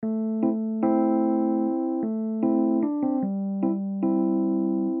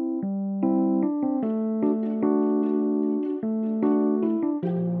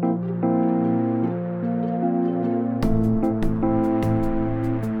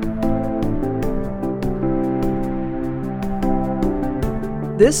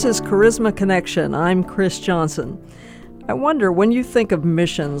This is Charisma Connection. I'm Chris Johnson. I wonder, when you think of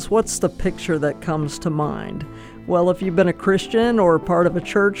missions, what's the picture that comes to mind? Well, if you've been a Christian or part of a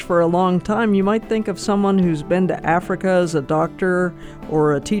church for a long time, you might think of someone who's been to Africa as a doctor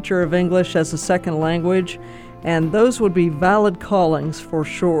or a teacher of English as a second language, and those would be valid callings for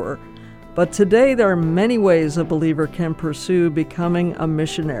sure. But today there are many ways a believer can pursue becoming a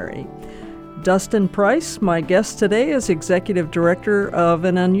missionary. Dustin Price, my guest today, is Executive Director of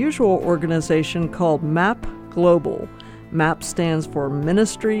an unusual organization called MAP Global. MAP stands for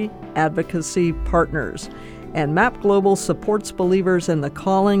Ministry Advocacy Partners, and MAP Global supports believers in the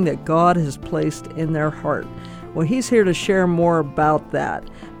calling that God has placed in their heart. Well, he's here to share more about that.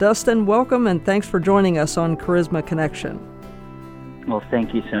 Dustin, welcome, and thanks for joining us on Charisma Connection. Well,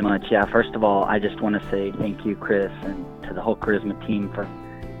 thank you so much. Yeah, first of all, I just want to say thank you, Chris, and to the whole Charisma team for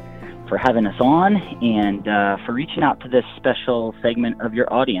having us on and for reaching out to this special segment of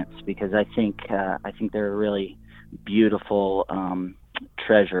your audience, because I think they're a really beautiful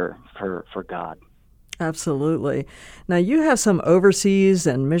treasure for God. Absolutely. Now, you have some overseas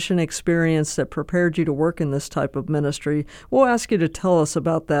and mission experience that prepared you to work in this type of ministry. We'll ask you to tell us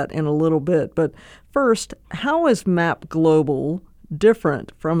about that in a little bit. But first, how is MAP Global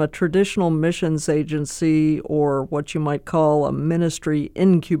different from a traditional missions agency or what you might call a ministry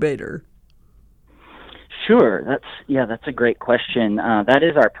incubator? Sure. That's a great question. That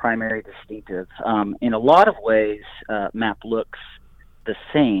is our primary distinctive. In a lot of ways, MAP looks the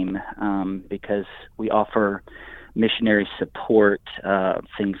same because we offer missionary support,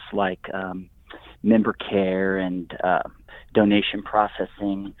 things like member care and donation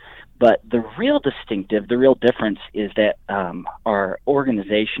processing. But the real difference is that our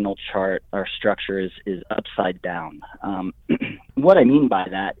organizational chart, our structure is upside down. What I mean by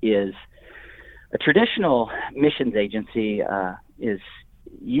that is a traditional missions agency is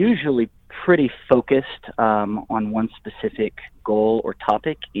usually pretty focused on one specific goal or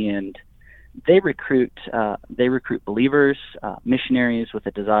topic, and they recruit believers, missionaries with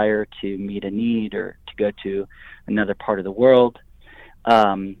a desire to meet a need or to go to another part of the world.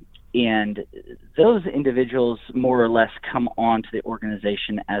 And those individuals more or less come on to the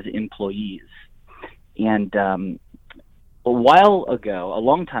organization as employees. And a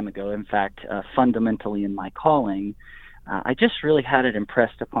long time ago, in fact, fundamentally in my calling, I just really had it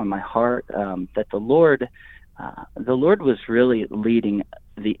impressed upon my heart that the Lord was really leading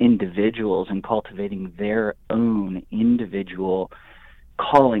the individuals and cultivating their own individual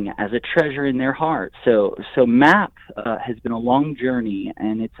calling as a treasure in their heart. So MAP has been a long journey,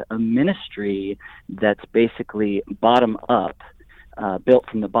 and it's a ministry that's basically bottom up, built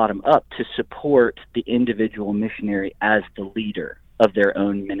from the bottom up to support the individual missionary as the leader of their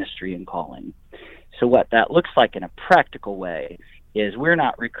own ministry and calling. So what that looks like in a practical way is we're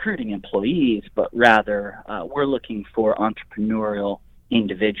not recruiting employees, but rather we're looking for entrepreneurial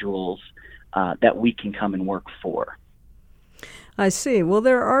individuals that we can come and work for. I see. Well,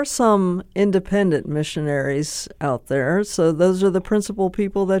 there are some independent missionaries out there, so those are the principal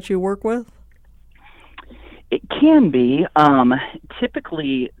people that you work with? It can be.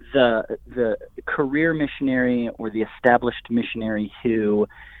 Typically, the career missionary or the established missionary who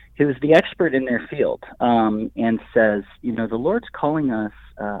is the expert in their field and says, the Lord's calling us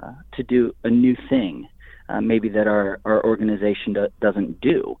to do a new thing, maybe that our organization doesn't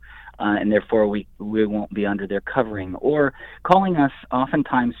do. And therefore we won't be under their covering, or calling us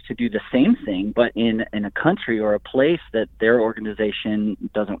oftentimes to do the same thing, but in a country or a place that their organization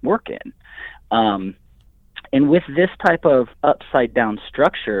doesn't work in. And with this type of upside-down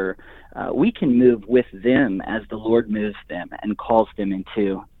structure, we can move with them as the Lord moves them and calls them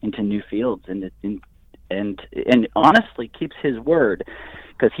into new fields, and honestly keeps His word,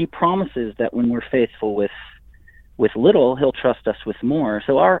 because He promises that when we're faithful with little, He'll trust us with more.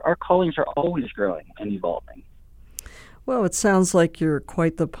 So our callings are always growing and evolving. Well, it sounds like you're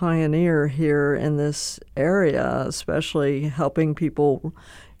quite the pioneer here in this area, especially helping people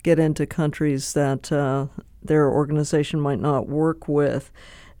get into countries that their organization might not work with.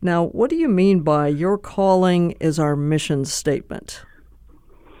 Now, what do you mean by your calling is our mission statement?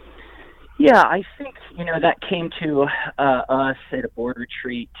 Yeah, I think, that came to us at a board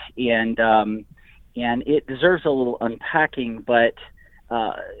retreat, and it deserves a little unpacking, but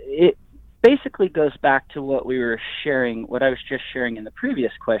it basically goes back to what I was just sharing in the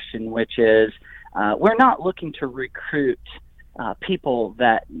previous question, which is we're not looking to recruit people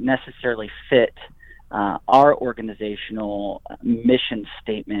that necessarily fit our organizational mission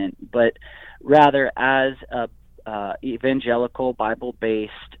statement, but rather as a evangelical,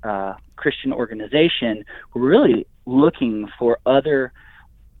 Bible-based Christian organization, we're really looking for other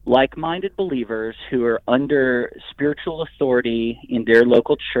like-minded believers who are under spiritual authority in their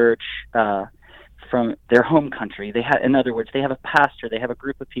local church from their home country. In other words, they have a pastor, they have a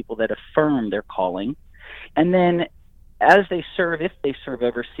group of people that affirm their calling. And then as they serve, if they serve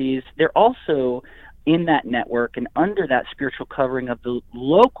overseas, they're also in that network and under that spiritual covering of the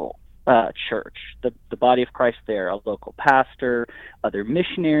local church, the body of Christ there, a local pastor, other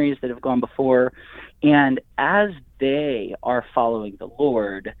missionaries that have gone before. And as they are following the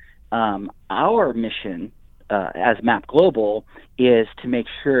Lord, our mission as MAP Global is to make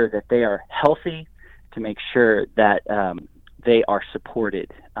sure that they are healthy, to make sure that they are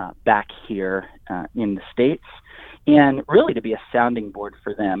supported back here in the States, and really to be a sounding board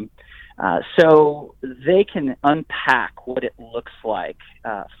for them so they can unpack what it looks like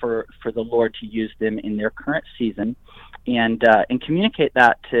for the Lord to use them in their current season, and communicate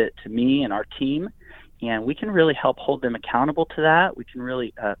that to me and our team, and we can really help hold them accountable to that. We can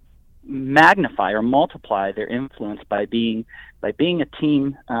really magnify or multiply their influence by being a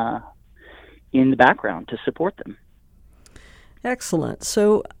team in the background to support them. Excellent.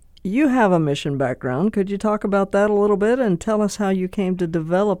 So you have a mission background. Could you talk about that a little bit and tell us how you came to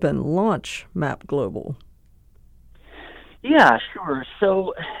develop and launch MAP Global? Yeah, sure.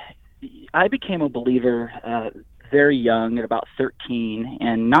 So I became a believer very young, at about 13,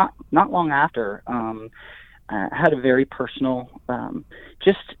 and not long after, had a very personal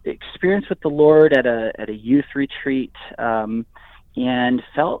just experience with the Lord at a youth retreat, and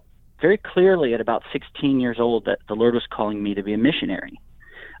felt very clearly at about 16 years old that the Lord was calling me to be a missionary.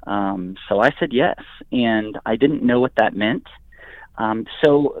 So I said yes, and I didn't know what that meant.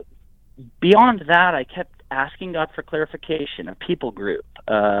 So beyond that, I kept asking God for clarification, a people group,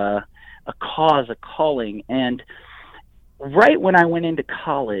 a cause, a calling. And right when I went into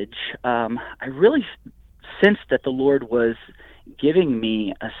college, I really sensed that the Lord was giving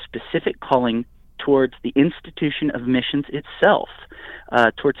me a specific calling towards the institution of missions itself,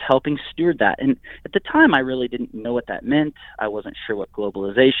 towards helping steward that. And at the time, I really didn't know what that meant. I wasn't sure what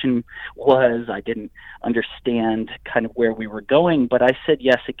globalization was. I didn't understand kind of where we were going, but I said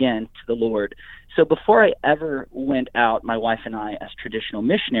yes again to the Lord. So before I ever went out, my wife and I, as traditional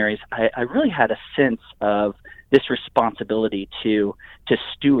missionaries, I really had a sense of this responsibility to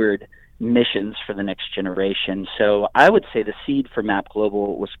steward missions for the next generation. So I would say the seed for MAP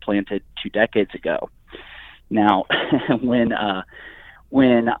Global was planted 2 decades ago. Now, when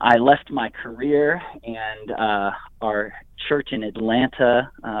I left my career and our church in Atlanta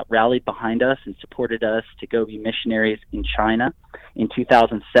rallied behind us and supported us to go be missionaries in China in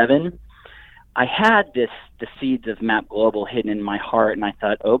 2007, I had the seeds of MAP Global hidden in my heart, and I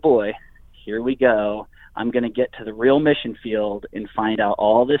thought, oh boy, here we go. I'm going to get to the real mission field and find out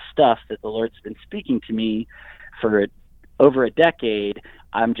all this stuff that the Lord's been speaking to me for over a decade.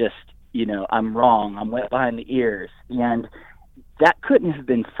 I'm just, I'm wrong. I'm wet behind the ears. And that couldn't have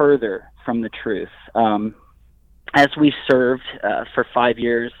been further from the truth. As we served for 5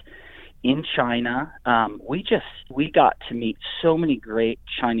 years in China, we got to meet so many great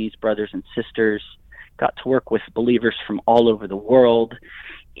Chinese brothers and sisters, got to work with believers from all over the world.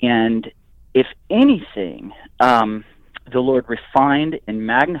 And if anything, the Lord refined and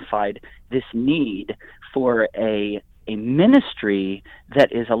magnified this need for a ministry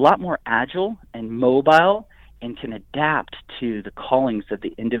that is a lot more agile and mobile and can adapt to the callings of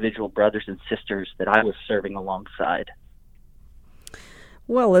the individual brothers and sisters that I was serving alongside.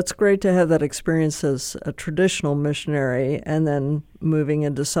 Well, it's great to have that experience as a traditional missionary and then moving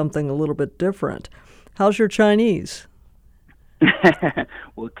into something a little bit different. How's your Chinese?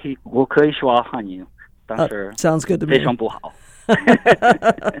 我可以说汉语，但是 sounds good to me. 非常不好。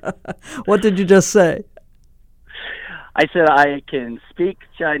What did you just say? I said I can speak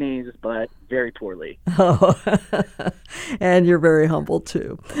Chinese, but very poorly. Oh, and you're very humble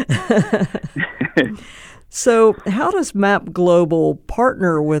too. So how does MAP Global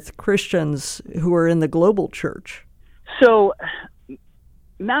partner with Christians who are in the global church? So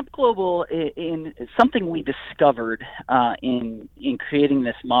MAP Global, in something we discovered in creating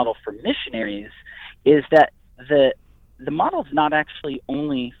this model for missionaries, is that the model is not actually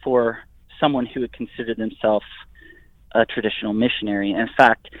only for someone who would consider themselves a traditional missionary. In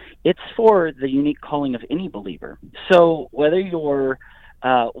fact, it's for the unique calling of any believer. So whether you're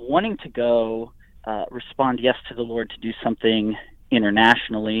wanting to go respond yes to the Lord to do something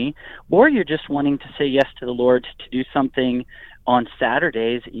internationally, or you're just wanting to say yes to the Lord to do something on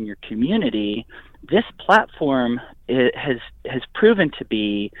Saturdays in your community, this platform has proven to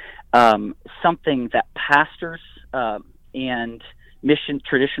be something that pastors and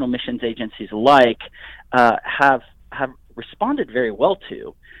traditional missions agencies alike have responded very well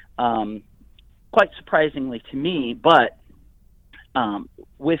to, quite surprisingly to me. But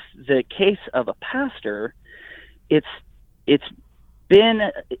with the case of a pastor, it's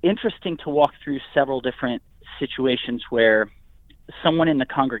been interesting to walk through several different situations where someone in the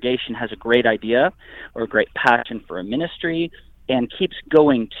congregation has a great idea or a great passion for a ministry and keeps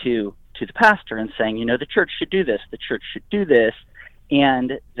going to the pastor and saying, the church should do this, the church should do this.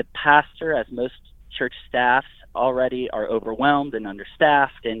 And the pastor, as most church staffs, already are overwhelmed and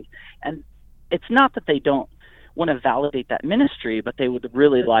understaffed. And it's not that they don't want to validate that ministry, but they would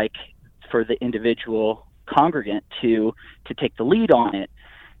really like for the individual congregant to take the lead on it.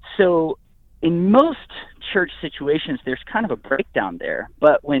 So in most church situations, there's kind of a breakdown there.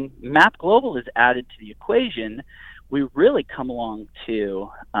 But when MAP Global is added to the equation, we really come along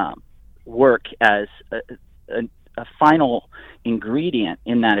to work as a final ingredient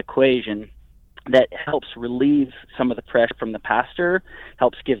in that equation that helps relieve some of the pressure from the pastor,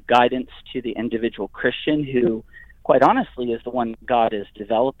 helps give guidance to the individual Christian who, quite honestly, is the one God is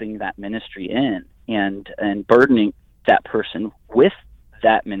developing that ministry in and burdening that person with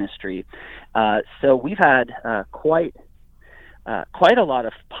that ministry. So we've had quite a lot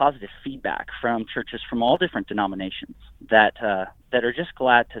of positive feedback from churches from all different denominations that are just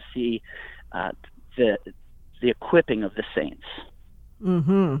glad to see the equipping of the saints.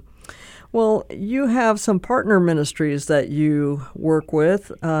 Mm-hmm. Well, you have some partner ministries that you work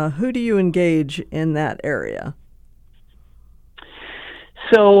with. Who do you engage in that area?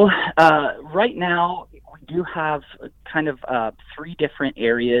 So right now, we do have kind of 3 different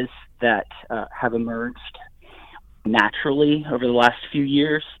areas that have emerged naturally over the last few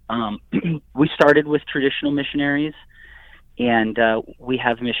years. We started with traditional missionaries, and we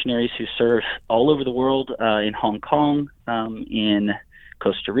have missionaries who serve all over the world, in Hong Kong, in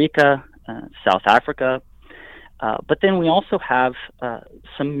Costa Rica, South Africa. But then we also have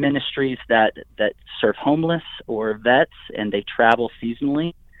some ministries that serve homeless or vets, and they travel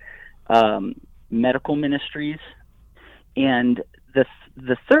seasonally, medical ministries. And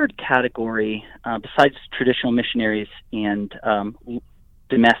the third category, besides traditional missionaries and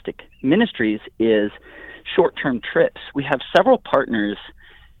domestic ministries, is short-term trips. We have several partners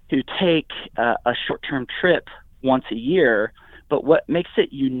who take a short-term trip once a year, but what makes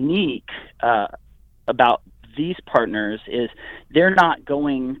it unique about these partners is they're not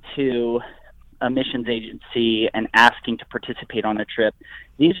going to a missions agency and asking to participate on a trip.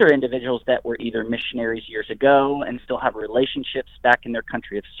 These are individuals that were either missionaries years ago and still have relationships back in their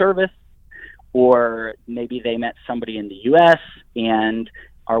country of service, or maybe they met somebody in the U.S. and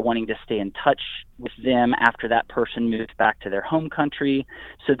are wanting to stay in touch with them after that person moved back to their home country.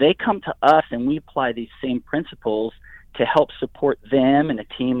 So they come to us and we apply these same principles to help support them and a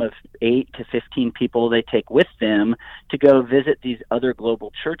team of 8 to 15 people they take with them to go visit these other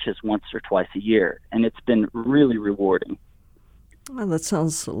global churches once or twice a year. And it's been really rewarding. Well, that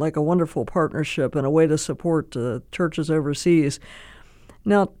sounds like a wonderful partnership and a way to support churches overseas.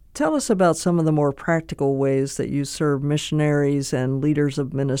 Now, tell us about some of the more practical ways that you serve missionaries and leaders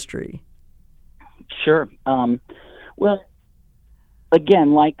of ministry. Sure. Well,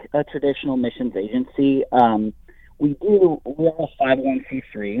 again, like a traditional missions agency, we're a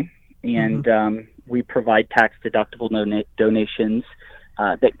 501c3, and we provide tax-deductible donations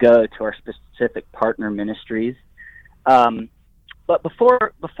that go to our specific partner ministries. But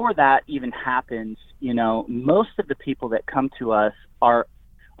before that even happens, most of the people that come to us are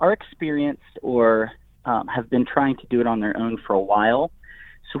experienced or have been trying to do it on their own for a while.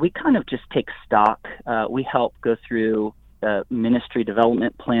 So we kind of just take stock. We help go through a ministry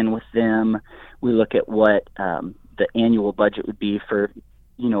development plan with them. We look at what the annual budget would be for,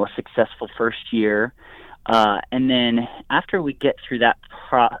 a successful first year. And then after we get through that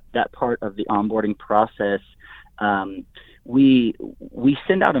part of the onboarding process, we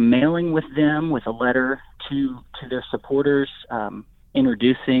send out a mailing with them with a letter to their supporters,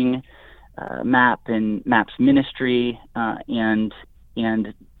 introducing MAP and MAP's ministry, and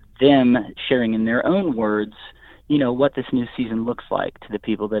them sharing in their own words, what this new season looks like to the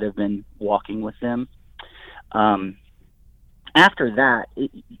people that have been walking with them. After that,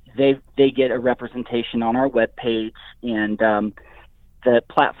 they get a representation on our webpage, and the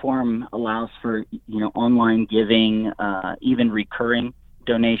platform allows for online giving, even recurring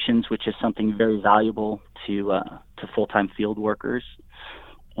donations, which is something very valuable to full-time field workers.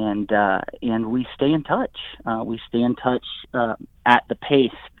 And we stay in touch. We stay in touch at the pace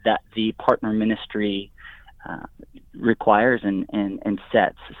that the partner ministry requires and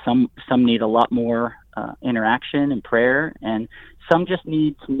sets. Some need a lot more interaction and prayer, and some just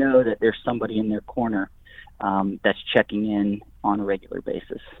need to know that there's somebody in their corner. that's checking in on a regular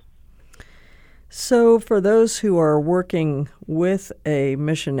basis. So for those who are working with a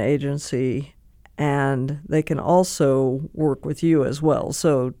mission agency, and they can also work with you as well,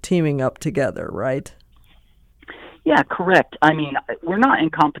 so teaming up together, right? Yeah, correct. I mean, we're not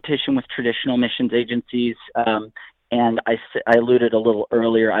in competition with traditional missions agencies. And I alluded a little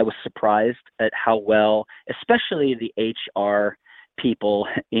earlier, I was surprised at how well, especially the HR people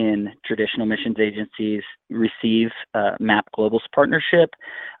in traditional missions agencies receive MAP Global's partnership,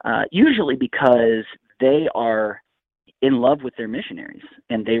 usually because they are in love with their missionaries,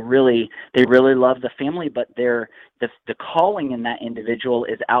 and they really love the family, but the calling in that individual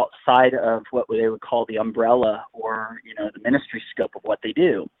is outside of what they would call the umbrella or the ministry scope of what they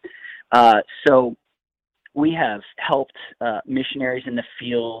do. So we have helped missionaries in the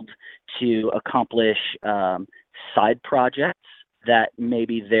field to accomplish side projects that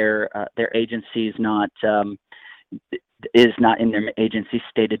maybe their agency is not in their agency's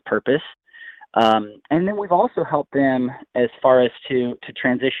stated purpose. And then we've also helped them as far as to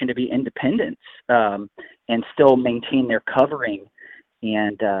transition to be independent and still maintain their covering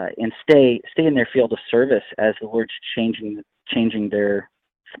and stay in their field of service as the Lord's changing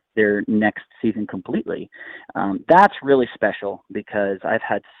their next season completely. That's really special because I've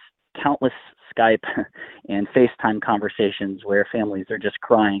had countless Skype and FaceTime conversations where families are just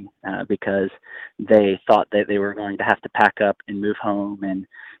crying because they thought that they were going to have to pack up and move home and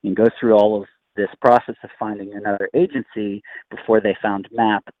go through all of this process of finding another agency before they found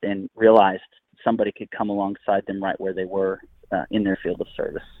MAP and realized somebody could come alongside them right where they were in their field of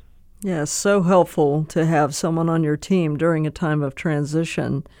service. Yes, so helpful to have someone on your team during a time of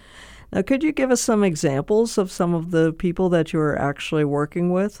transition. Now, could you give us some examples of some of the people that you are actually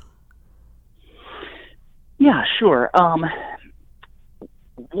working with? Yeah, sure.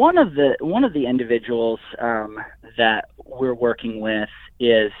 One of the individuals that we're working with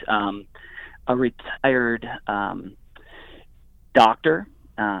is a retired doctor.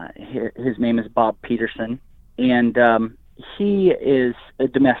 His name is Bob Peterson, and he is a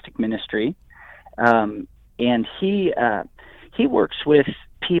domestic ministry, and he works with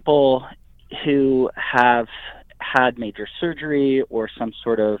people who have had major surgery or some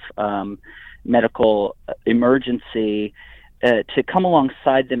sort of medical emergency to come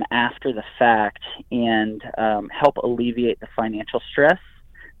alongside them after the fact and help alleviate the financial stress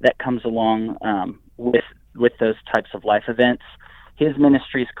that comes along with those types of life events. His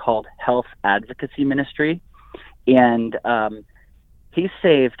ministry is called Health Advocacy Ministry, and he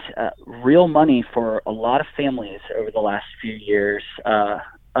saved real money for a lot of families over the last few years,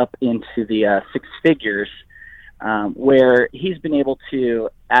 up into the six figures, where he's been able to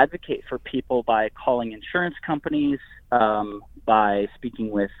advocate for people by calling insurance companies, by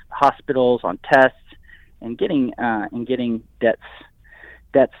speaking with hospitals on tests, and getting debts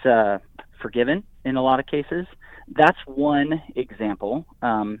forgiven in a lot of cases. That's one example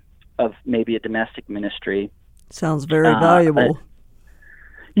of maybe a domestic ministry. Sounds very valuable.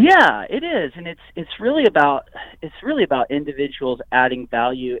 Yeah, it is, and it's really about individuals adding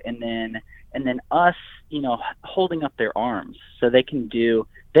value, and then us, holding up their arms so they can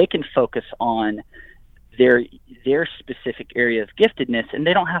focus on their specific area of giftedness, and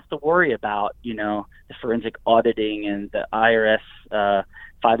they don't have to worry about the forensic auditing and the IRS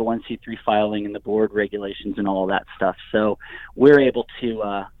 501c3 filing and the board regulations and all of that stuff. So we're able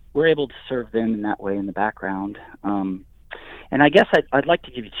to serve them in that way in the background. And I guess I'd like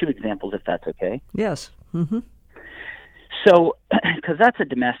to give you two examples, if that's okay. Yes. Mm-hmm. So, because that's a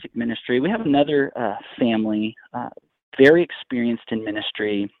domestic ministry, we have another family, very experienced in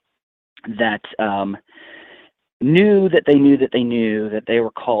ministry, that knew that they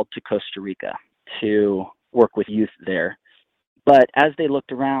were called to Costa Rica to work with youth there. But as they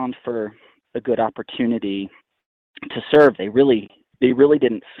looked around for a good opportunity to serve, they really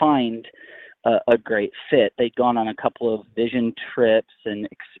didn't find a great fit. They'd gone on a couple of vision trips and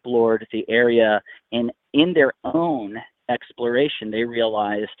explored the area, and in their own exploration, they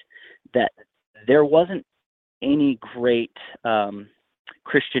realized that there wasn't any great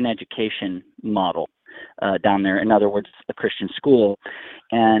Christian education model down there. In other words, a Christian school.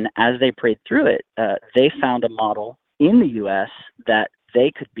 And as they prayed through it, they found a model in the U.S. that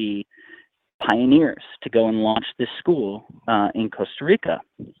they could be pioneers to go and launch this school in Costa Rica.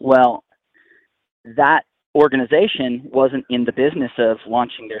 Well, that organization wasn't in the business of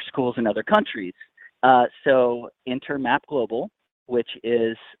launching their schools in other countries. So enter MAP Global, which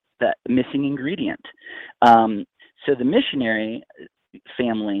is the missing ingredient. So the missionary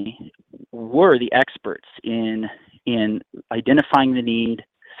family were the experts in identifying the need,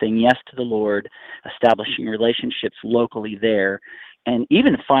 saying yes to the Lord, establishing relationships locally there, and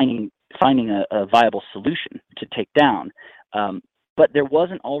even finding a viable solution to take down. But there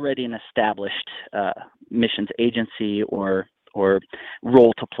wasn't already an established missions agency or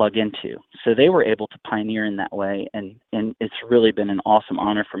role to plug into. So they were able to pioneer in that way, and it's really been an awesome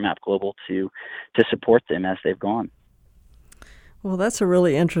honor for MAP Global to support them as they've gone. Well, that's a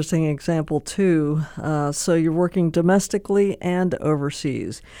really interesting example, too. So you're working domestically and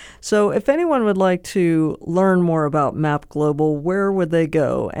overseas. So if anyone would like to learn more about MAP Global, where would they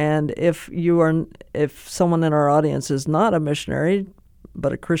go? And if someone in our audience is not a missionary,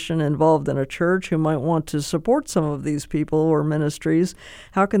 but a Christian involved in a church who might want to support some of these people or ministries,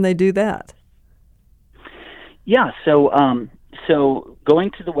 how can they do that? Yeah, so going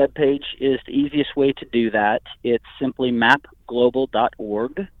to the webpage is the easiest way to do that. It's simply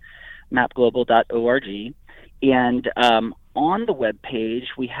mapglobal.org, mapglobal.org. And on the webpage,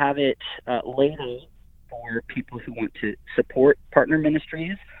 we have it laid out for people who want to support partner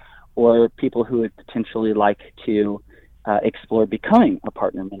ministries or people who would potentially like to explore becoming a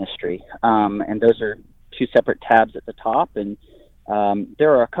partner ministry. And those are two separate tabs at the top. And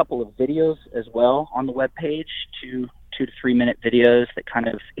there are a couple of videos as well on the webpage, 2 to 3 minute videos that kind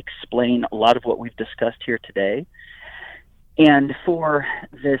of explain a lot of what we've discussed here today. And for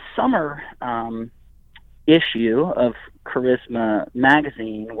the summer issue of Charisma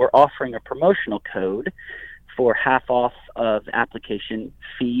Magazine, we're offering a promotional code for half off of application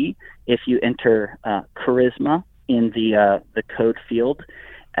fee if you enter Charisma in the code field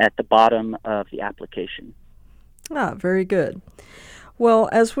at the bottom of the application. Very good. Well,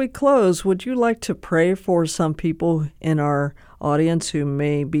 as we close, would you like to pray for some people in our audience who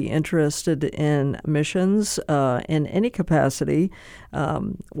may be interested in missions in any capacity,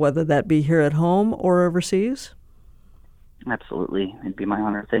 whether that be here at home or overseas? Absolutely. It'd be my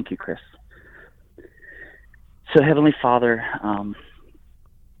honor. Thank you, Chris. So, Heavenly Father,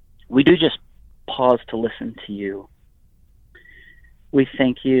 we do just pause to listen to you. We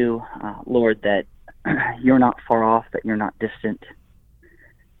thank you, Lord, that you're not far off, that you're not distant,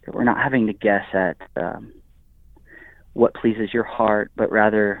 that we're not having to guess at what pleases your heart, but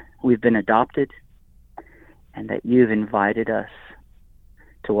rather we've been adopted and that you've invited us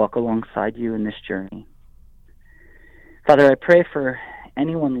to walk alongside you in this journey. Father, I pray for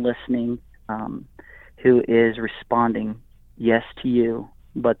anyone listening who is responding yes to you,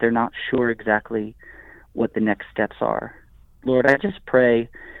 but they're not sure exactly what the next steps are. Lord, I just pray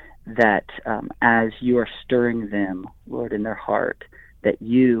that as you are stirring them, Lord, in their heart, that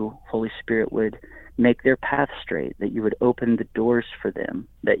you, Holy Spirit, would make their path straight, that you would open the doors for them,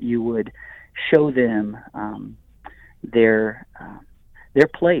 that you would show them their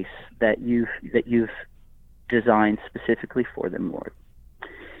place that you've designed specifically for them, Lord.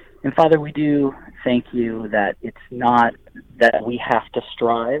 And Father, we do thank you that it's not that we have to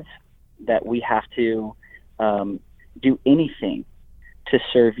strive, that we have to do anything to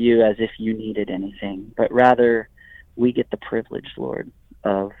serve you as if you needed anything, but rather we get the privilege, Lord,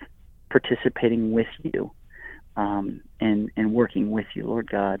 of participating with you and working with you, Lord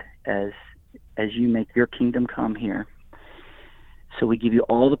God, as you make your kingdom come here. So we give you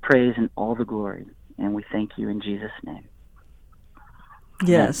all the praise and all the glory, and we thank you in Jesus' name.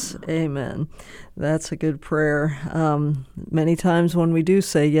 Yes, amen. That's a good prayer. Many times when we do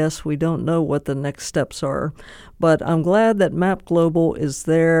say yes, we don't know what the next steps are. But I'm glad that MAP Global is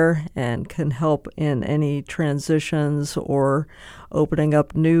there and can help in any transitions or opening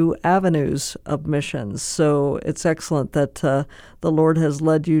up new avenues of missions. So it's excellent that the Lord has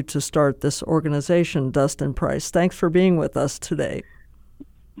led you to start this organization, Dustin Price. Thanks for being with us today.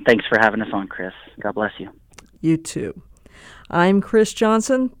 Thanks for having us on, Chris. God bless you. You too. I'm Chris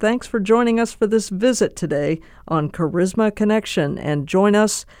Johnson. Thanks for joining us for this visit today on Charisma Connection, and join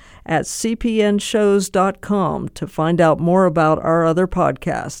us at cpnshows.com to find out more about our other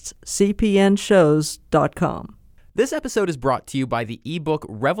podcasts, cpnshows.com. This episode is brought to you by the ebook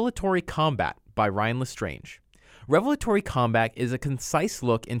Revelatory Combat by Ryan Lestrange. Revelatory Combat is a concise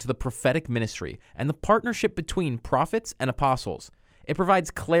look into the prophetic ministry and the partnership between prophets and apostles. It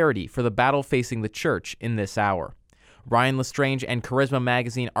provides clarity for the battle facing the church in this hour. Ryan Lestrange and Charisma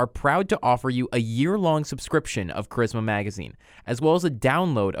Magazine are proud to offer you a year-long subscription of Charisma Magazine, as well as a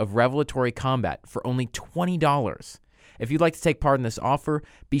download of Revelatory Combat for only $20. If you'd like to take part in this offer,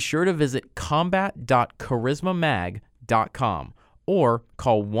 be sure to visit combat.charismamag.com or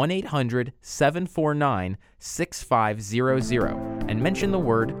call 1-800-749-6500 and mention the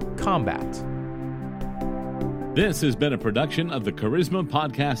word combat. This has been a production of the Charisma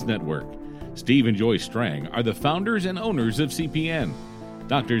Podcast Network. Steve and Joy Strang are the founders and owners of CPN.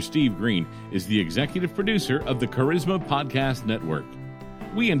 Dr. Steve Green is the executive producer of the Charisma Podcast Network.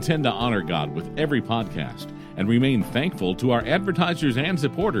 We intend to honor God with every podcast and remain thankful to our advertisers and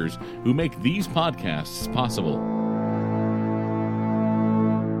supporters who make these podcasts possible.